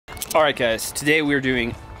Alright guys, today we're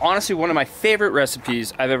doing honestly one of my favorite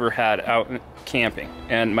recipes I've ever had out camping.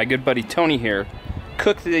 And my good buddy Tony here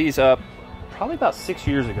cooked these up probably about 6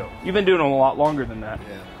 years ago. You've been doing them a lot longer than that.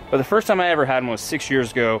 Yeah. But the first time I ever had them was 6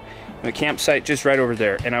 years ago in the campsite just right over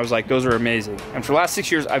there. And I was like, those are amazing. And for the last 6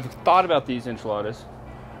 years, I've thought about these enchiladas.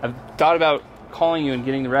 I've thought about calling you and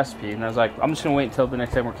getting the recipe. And I was like, I'm just gonna wait until the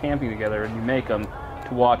next time we're camping together and you make them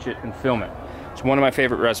to watch it and film it. It's one of my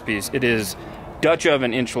favorite recipes. It is Dutch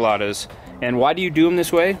oven enchiladas. And why do you do them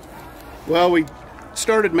this way? Well, we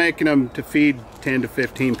started making them to feed 10 to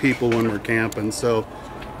 15 people when we're camping, so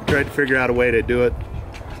we tried to figure out a way to do it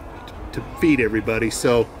to feed everybody.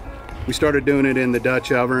 So we started doing it in the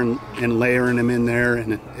Dutch oven and layering them in there,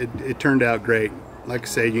 and it turned out great. Like I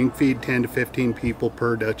say, you can feed 10 to 15 people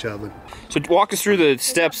per Dutch oven. So walk us through the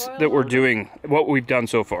steps that we're doing, what we've done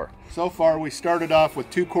so far. So far, we started off with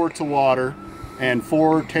 2 quarts of water and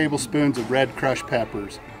 4 tablespoons of red crushed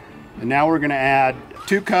peppers. And now we're going to add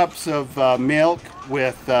 2 cups of milk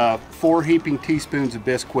with 4 heaping teaspoons of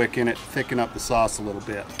bisquick in it to thicken up the sauce a little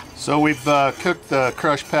bit. So we've cooked the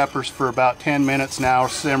crushed peppers for about 10 minutes now,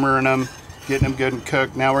 simmering them, getting them good and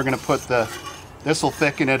cooked. Now we're going to put this will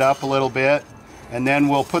thicken it up a little bit, and then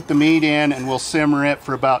we'll put the meat in and we'll simmer it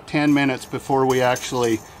for about 10 minutes before we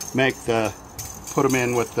actually put them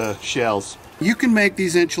in with the shells. You can make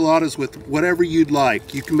these enchiladas with whatever you'd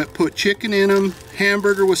like. You can put chicken in them,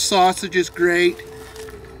 hamburger with sausage is great.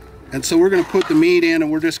 And so we're going to put the meat in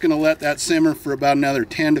and we're just going to let that simmer for about another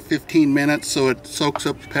 10 to 15 minutes so it soaks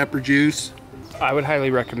up the pepper juice. I would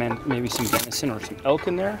highly recommend maybe some venison or some elk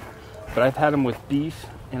in there, but I've had them with beef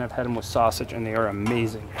and I've had them with sausage and they are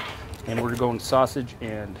amazing. And we're going sausage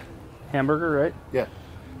and hamburger, right? Yeah.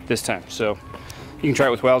 This time, so you can try it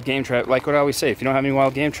with wild game. Try it like what I always say. If you don't have any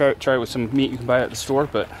wild game, try it with some meat you can buy at the store.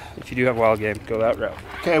 But if you do have wild game, go that route.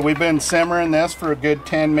 Okay, we've been simmering this for a good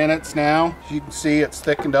 10 minutes now. As you can see, it's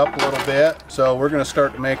thickened up a little bit. So we're going to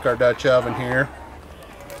start to make our Dutch oven here.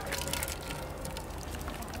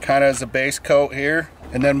 Kind of as a base coat here.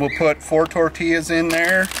 And then we'll put 4 tortillas in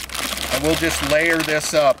there. And we'll just layer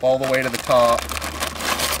this up all the way to the top.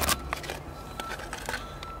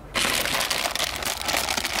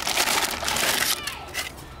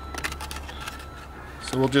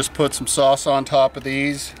 So we'll just put some sauce on top of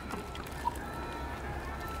these.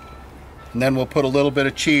 And then we'll put a little bit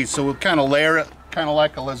of cheese. So we'll kind of layer it kind of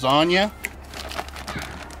like a lasagna.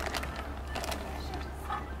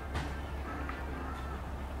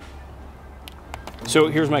 So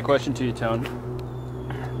here's my question to you,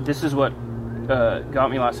 Tone. This is what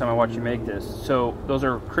got me last time I watched you make this. So those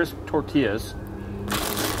are crisp tortillas,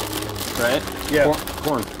 right? Yeah.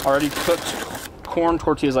 Corn. Already cooked corn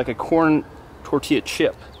tortillas, like a corn tortilla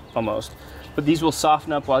chip almost, but these will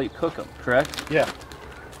soften up while you cook them, correct? Yeah.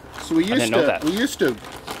 So we used to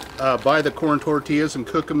buy the corn tortillas and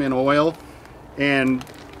cook them in oil, and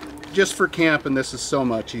just for camping this is so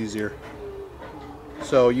much easier.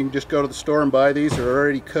 So you can just go to the store and buy these. They're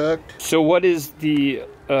already cooked. So what is the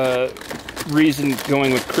reason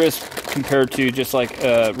going with crisp compared to just like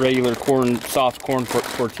a regular soft corn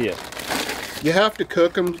tortilla? You have to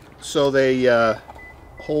cook them so they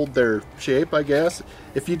hold their shape, I guess.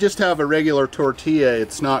 If you just have a regular tortilla,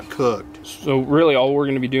 it's not cooked. So really all we're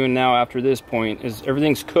going to be doing now after this point is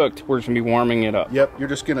everything's cooked, we're just going to be warming it up. Yep,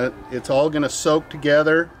 it's all going to soak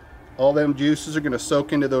together. All them juices are going to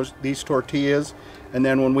soak into these tortillas, and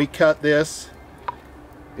then when we cut this,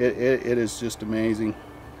 it is just amazing.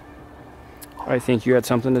 I think you had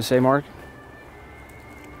something to say, Mark?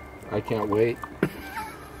 I can't wait.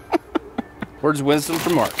 Words of wisdom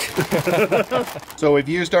from Mark. So we've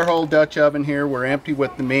used our whole Dutch oven here. We're empty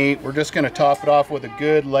with the meat. We're just going to top it off with a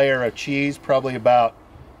good layer of cheese, probably about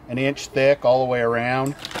 1 inch thick all the way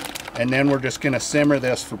around. And then we're just going to simmer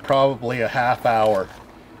this for probably a half hour.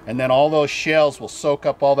 And then all those shells will soak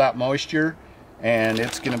up all that moisture, and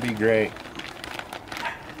it's going to be great.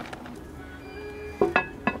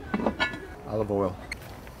 Olive oil.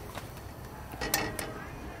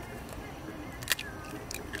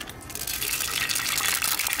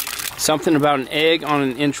 Something about an egg on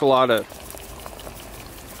an enchilada.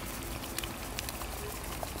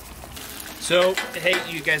 So, hey,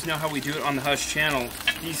 you guys know how we do it on the Hush channel.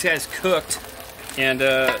 These guys cooked, and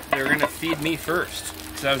they're gonna feed me first,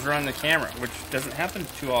 because I was running the camera, which doesn't happen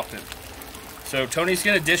too often. So Tony's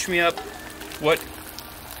gonna dish me up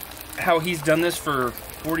how he's done this for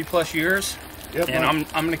 40 plus years, yep, and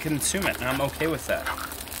I'm gonna consume it, and I'm okay with that.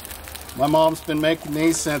 My mom's been making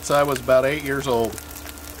these since I was about 8 years old.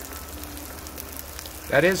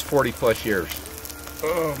 That is 40 plus years.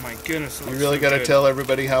 Oh my goodness. You really got to tell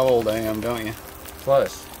everybody how old I am, don't you?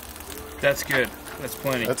 Plus. That's good. That's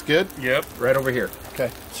plenty. That's good? Yep. Right over here.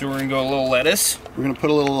 Okay. So we're gonna go a little lettuce. We're gonna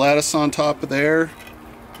put a little lettuce on top of there.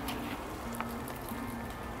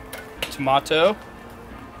 Tomato.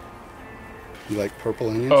 You like purple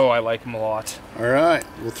onions? Oh, I like them a lot. All right,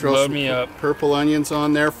 we'll throw Load some me up. purple onions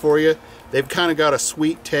on there for you. They've kind of got a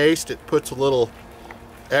sweet taste. It puts a little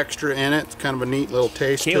extra in it. It's kind of a neat little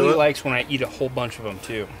taste to Kaylee it. likes when I eat a whole bunch of them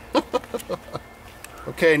too.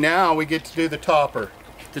 Okay, now we get to do the topper.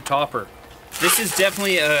 The topper. This is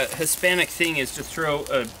definitely a Hispanic thing, is to throw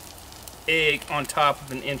an egg on top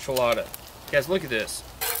of an enchilada. Guys, look at this.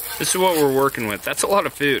 This is what we're working with. That's a lot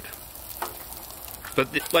of food.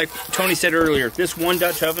 But like Tony said earlier, this one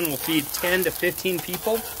Dutch oven will feed 10 to 15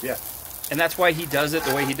 people. Yeah. And that's why he does it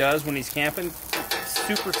the way he does when he's camping. It's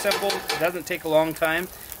super simple, it doesn't take a long time,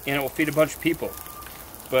 and it will feed a bunch of people.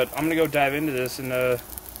 But I'm gonna go dive into this, and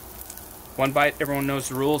one bite, everyone knows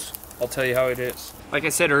the rules. I'll tell you how it is. Like I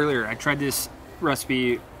said earlier, I tried this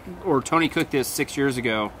recipe, or Tony cooked this 6 years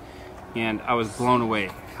ago, and I was blown away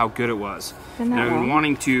how good it was. And I've been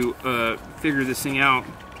wanting to figure this thing out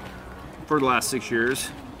for the last 6 years,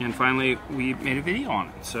 and finally we made a video on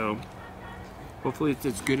it. So hopefully it's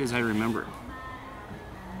as good as I remember.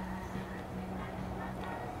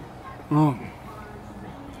 Oh,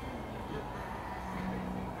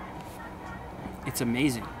 it's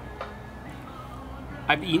amazing.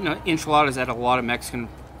 I've eaten enchiladas at a lot of Mexican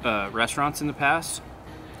restaurants in the past,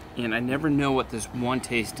 and I never know what this one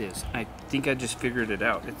taste is. I think I just figured it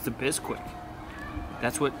out. It's the bisquick.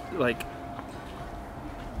 That's what like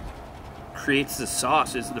creates the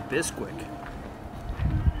sauce, is the bisquick.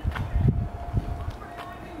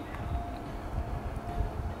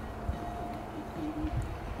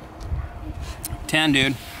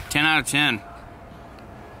 Dude. 10 out of 10.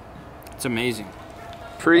 It's amazing.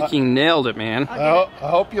 Freaking nailed it, man. I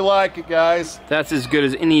hope you like it, guys. That's as good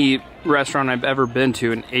as any restaurant I've ever been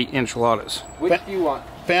to and ate enchiladas. Which do you want?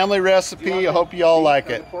 Family recipe. I hope you all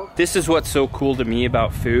like it. This is what's so cool to me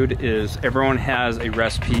about food, is everyone has a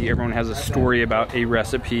recipe, everyone has a story about a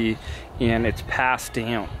recipe, and it's passed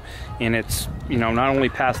down. And it's, you know, not only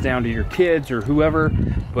passed down to your kids or whoever,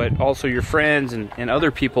 but also your friends and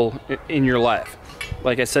other people in your life.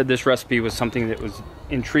 Like I said, this recipe was something that was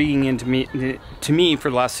intriguing to me for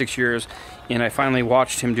the last 6 years, and I finally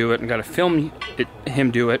watched him do it and got to film him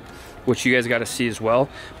do it, which you guys got to see as well.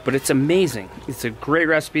 But it's amazing. It's a great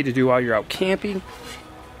recipe to do while you're out camping,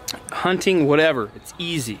 hunting, whatever. It's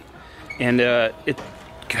easy, and God,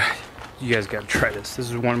 you guys got to try this. This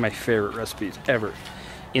is one of my favorite recipes ever,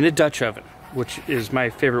 in a Dutch oven, which is my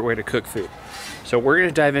favorite way to cook food. So we're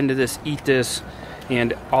gonna dive into this, eat this,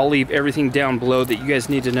 and I'll leave everything down below that you guys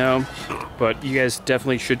need to know. But you guys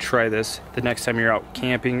definitely should try this the next time you're out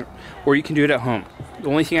camping, or you can do it at home. The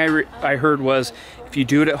only thing I heard was, if you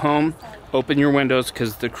do it at home, open your windows,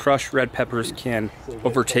 because the crushed red peppers can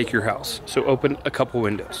overtake your house. So open a couple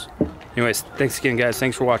windows. Anyways, thanks again, guys.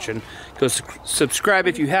 Thanks for watching. Go subscribe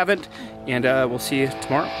if you haven't, and we'll see you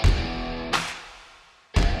tomorrow.